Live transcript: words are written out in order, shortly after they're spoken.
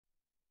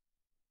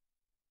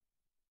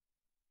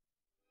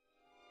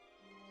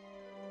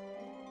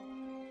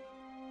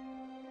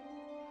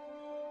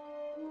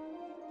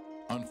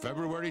on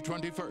February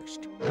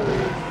 21st.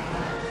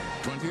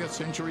 20th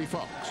Century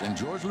Fox and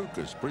George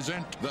Lucas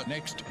present the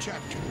next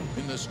chapter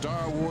in the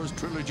Star Wars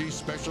Trilogy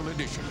Special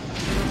Edition.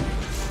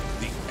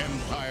 The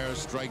Empire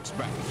Strikes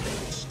Back.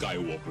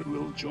 Skywalker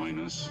will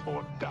join us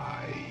or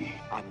die.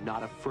 I'm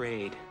not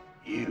afraid.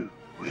 You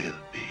will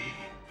be.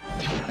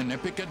 An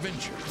epic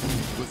adventure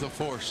with a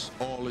force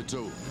all its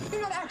own.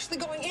 You're not actually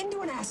going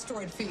into an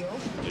asteroid field.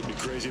 They'd be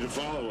crazy to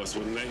follow us,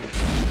 wouldn't they?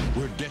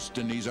 Where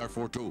destinies are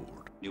foretold.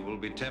 You will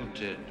be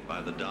tempted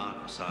by the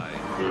dark side.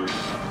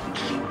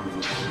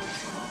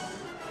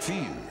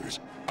 Fears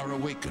are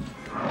awakened.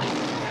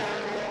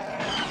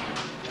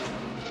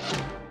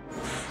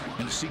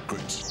 And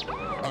secrets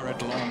are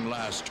at long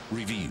last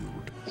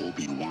revealed.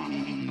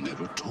 Obi-Wan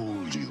never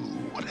told you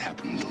what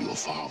happened to your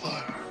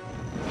father.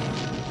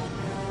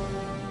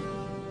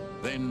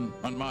 Then,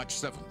 on March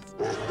 7th,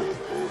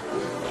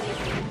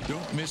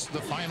 don't miss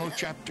the final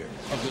chapter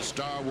of the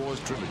Star Wars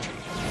trilogy,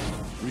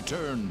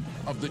 Return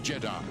of the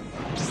Jedi.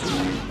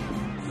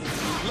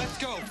 Let's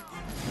go!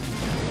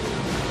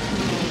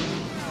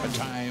 A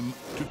time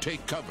to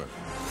take cover,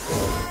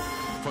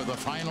 for the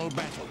final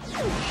battle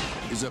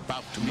is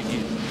about to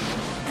begin.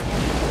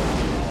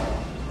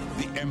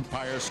 The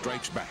Empire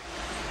Strikes Back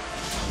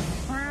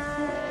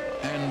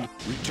and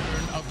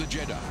Return of the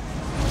Jedi.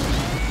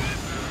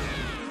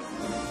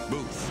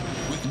 Both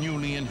with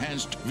newly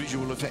enhanced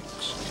visual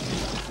effects,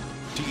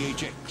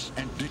 THX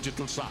and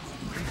digital sound,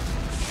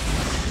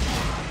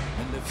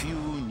 and a few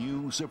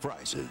new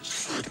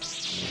surprises.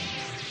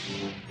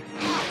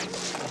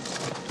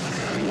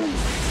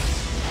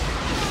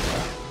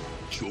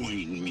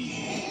 Join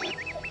me.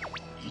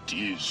 It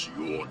is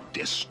your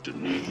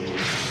destiny.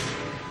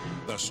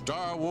 The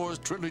Star Wars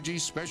Trilogy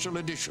Special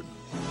Edition.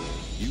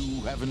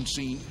 You haven't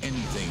seen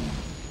anything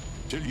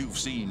till you've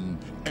seen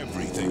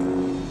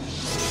everything.